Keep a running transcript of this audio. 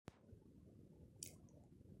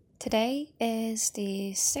Today is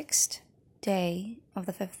the 6th day of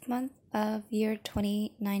the 5th month of year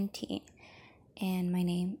 2019, and my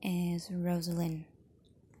name is Rosalind.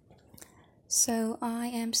 So I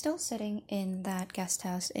am still sitting in that guest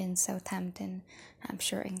house in Southampton,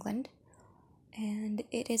 Hampshire, England, and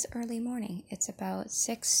it is early morning. It's about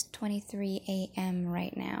 6:23 a.m.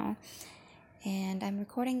 right now, and I'm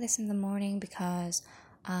recording this in the morning because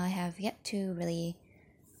I have yet to really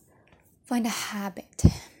find a habit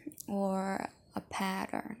or a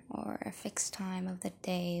pattern or a fixed time of the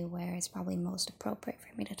day where it's probably most appropriate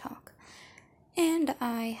for me to talk. And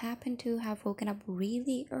I happen to have woken up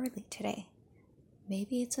really early today.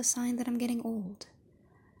 Maybe it's a sign that I'm getting old.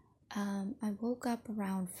 I woke up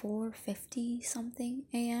around 4:50 something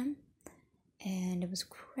a.m. and it was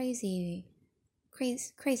crazy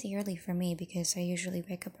early for me because I usually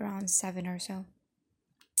wake up around 7 or so.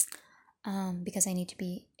 Because I need to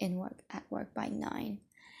be at work by 9.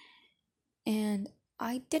 And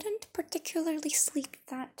I didn't particularly sleep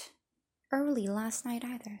that early last night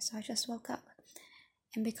either, so I just woke up.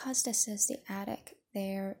 And because this is the attic,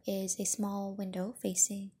 there is a small window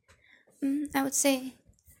facing, I would say,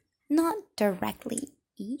 not directly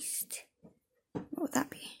east. What would that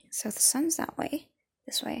be? So the sun's that way,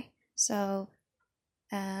 this way. So,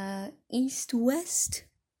 east-west?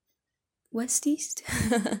 West-east?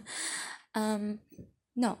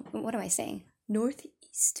 No, what am I saying?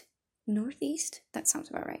 Northeast? Northeast? That sounds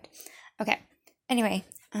about right. Okay, anyway,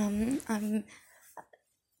 I'm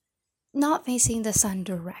not facing the sun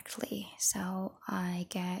directly, so I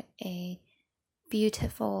get a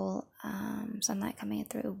beautiful sunlight coming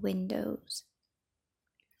through windows.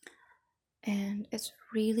 And it's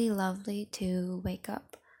really lovely to wake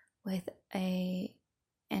up with an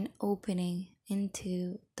opening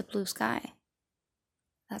into the blue sky.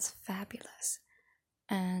 That's fabulous.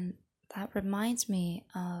 And that reminds me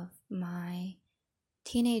of my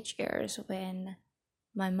teenage years when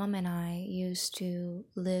my mom and I used to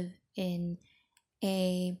live in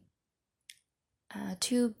a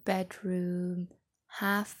 2-bedroom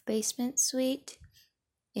half-basement suite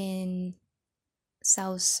in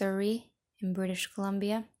South Surrey in British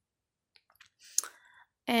Columbia.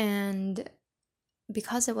 And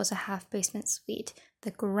because it was a half-basement suite,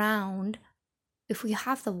 the ground, if we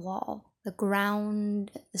have the wall,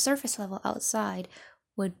 the surface level outside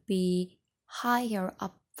would be higher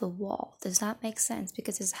up the wall. Does that make sense?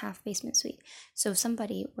 Because it's a half-basement suite. So if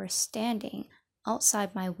somebody were standing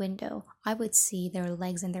outside my window, I would see their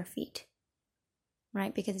legs and their feet,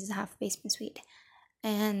 right? Because it's a half-basement suite.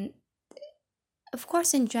 And of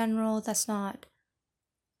course, in general, that's not,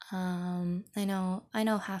 I know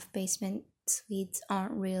half-basement suites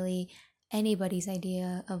aren't really anybody's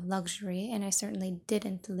idea of luxury, and I certainly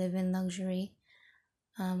didn't live in luxury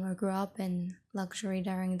or grow up in luxury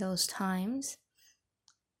during those times,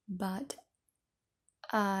 but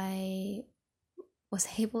I was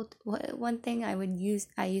able to, one thing I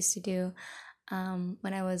used to do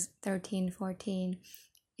when I was 13, 14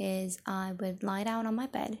 is I would lie down on my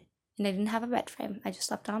bed, and I didn't have a bed frame. I just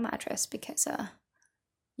slept on a mattress because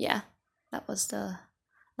that was the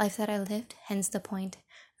life that I lived, hence the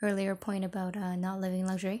earlier point about not living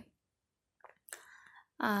luxury.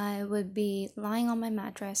 I would be lying on my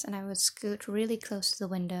mattress and I would scoot really close to the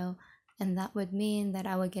window, and that would mean that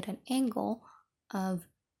I would get an angle of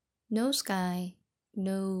no sky,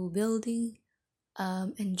 no building,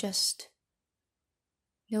 and just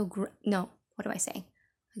what am I saying?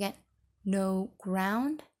 Again, no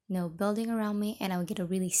ground, no building around me, and I would get a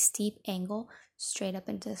really steep angle straight up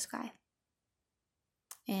into the sky.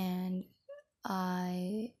 And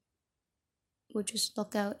I would just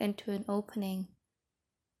look out into an opening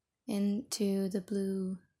into the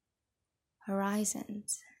blue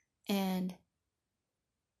horizons and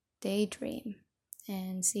daydream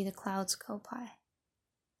and see the clouds go by.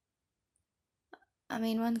 I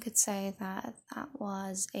mean, one could say that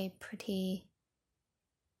was a pretty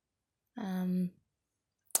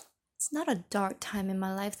it's not a dark time in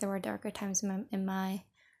my life. There were darker times in my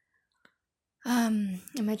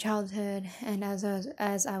childhood and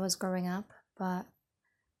as I was growing up, but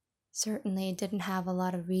certainly didn't have a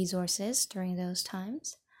lot of resources during those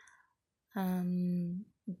times.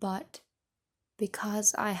 But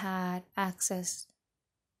because I had access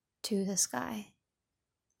to the sky,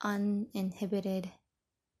 uninhibited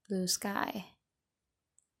blue sky,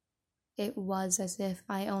 it was as if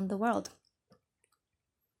I owned the world.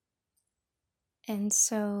 And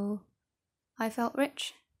so I felt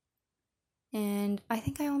rich. And I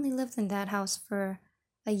think I only lived in that house for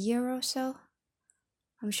a year or so.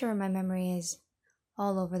 I'm sure my memory is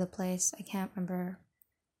all over the place. I can't remember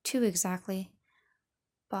too exactly.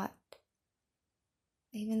 But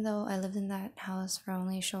even though I lived in that house for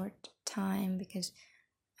only a short time, because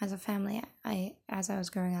as a family, as I was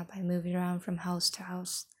growing up, I moved around from house to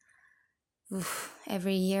house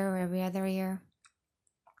every year or every other year.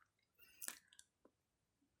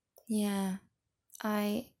 Yeah,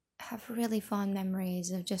 I have really fond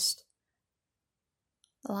memories of just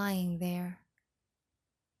lying there.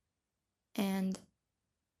 And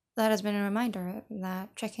that has been a reminder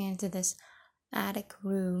that checking into this attic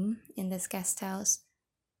room in this guest house,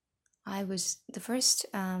 the first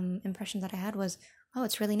impression that I had was, oh,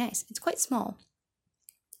 it's really nice. It's quite small,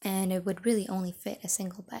 and it would really only fit a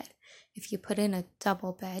single bed. If you put in a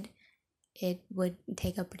double bed, it would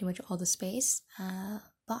take up pretty much all the space,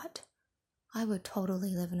 but I would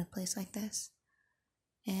totally live in a place like this.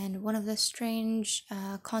 And one of the strange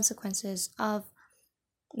consequences of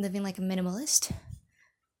living like a minimalist,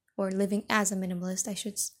 or living as a minimalist, I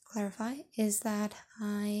should clarify, is that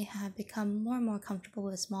I have become more and more comfortable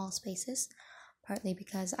with small spaces, partly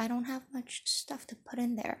because I don't have much stuff to put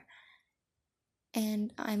in there.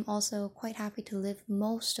 And I'm also quite happy to live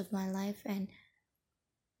most of my life and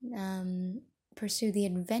pursue the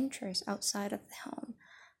adventures outside of the home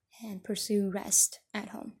and pursue rest at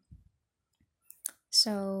home.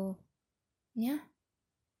 So, yeah,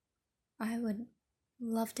 I would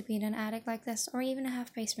love to be in an attic like this, or even a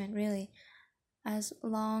half basement, really, as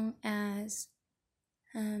long as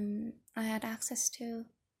I had access to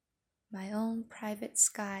my own private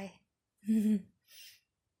sky.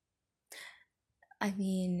 I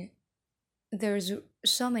mean, there's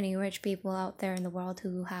so many rich people out there in the world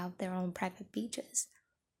who have their own private beaches,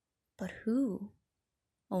 but who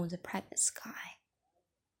owns a private sky?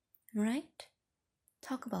 Right?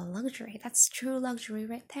 Talk about luxury. That's true luxury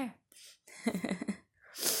right there.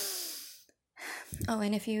 Oh,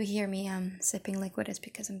 and if you hear me sipping liquid, it's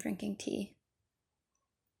because I'm drinking tea.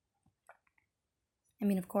 I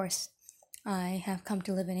mean, of course, I have come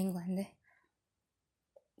to live in England.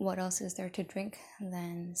 What else is there to drink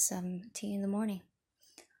than some tea in the morning?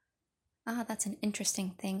 That's an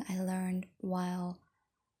interesting thing I learned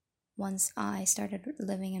once I started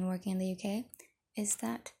living and working in the UK, is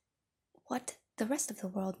that what the rest of the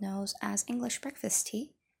world knows as English breakfast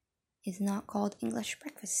tea is not called English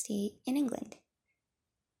breakfast tea in England,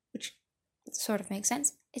 which sort of makes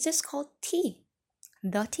sense. It's just called tea,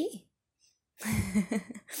 the tea.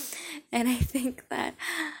 And I think that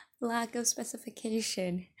lack of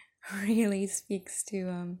specification really speaks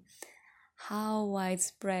to how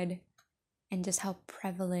widespread and just how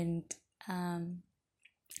prevalent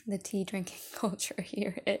the tea drinking culture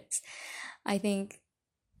here is. I think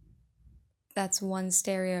that's one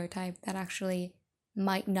stereotype that actually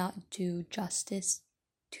might not do justice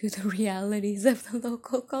to the realities of the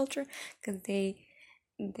local culture, because they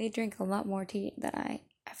drink a lot more tea than I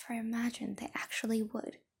ever imagined they actually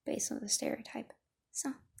would, based on the stereotype.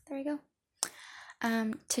 So there you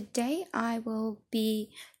go. Today I will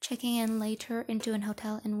be checking in later into an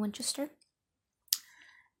hotel in Winchester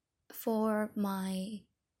for my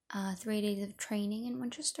 3 days of training in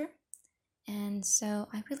Winchester. And so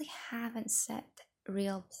I really haven't set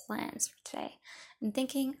real plans for today. I'm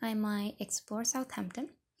thinking I might explore Southampton.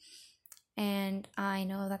 And I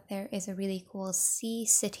know that there is a really cool Sea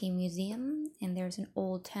City Museum, and there's an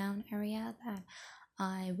old town area that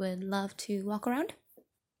I would love to walk around.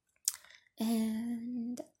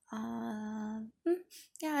 And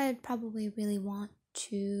yeah, I'd probably really want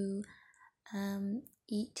to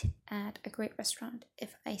eat at a great restaurant.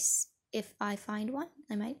 If I find one,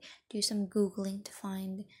 I might do some Googling to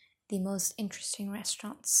find the most interesting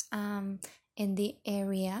restaurants in the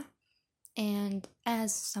area. And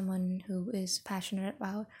as someone who is passionate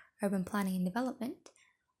about urban planning and development,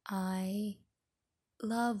 I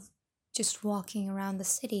love just walking around the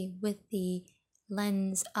city with the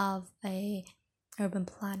lens of a urban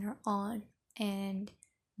planner on, and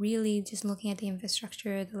really just looking at the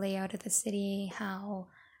infrastructure, the layout of the city, how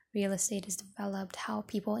real estate is developed, how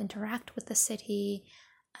people interact with the city,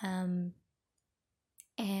 and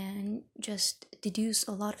just deduce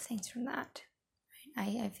a lot of things from that.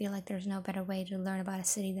 I feel like there's no better way to learn about a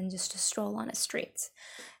city than just to stroll on its streets.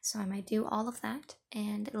 So I might do all of that,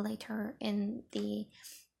 and later in the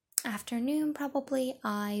afternoon probably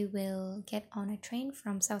I will get on a train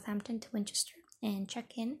from Southampton to Winchester and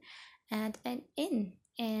check in at an inn.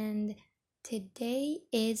 And today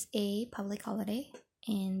is a public holiday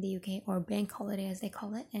in the UK, or bank holiday as they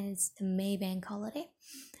call it, and it's the May bank holiday.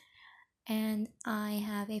 And I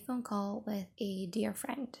have a phone call with a dear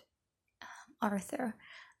friend, Arthur,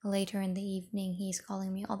 later in the evening, he's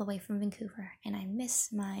calling me all the way from Vancouver, and I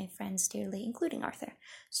miss my friends dearly, including Arthur.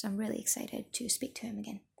 So I'm really excited to speak to him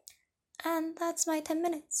again. And that's my 10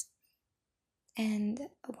 minutes. And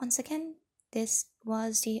once again, this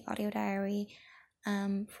was the audio diary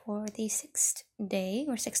for the 6th day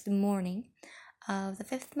or 6th morning of the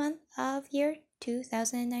 5th month of year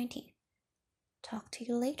 2019. Talk to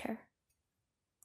you later.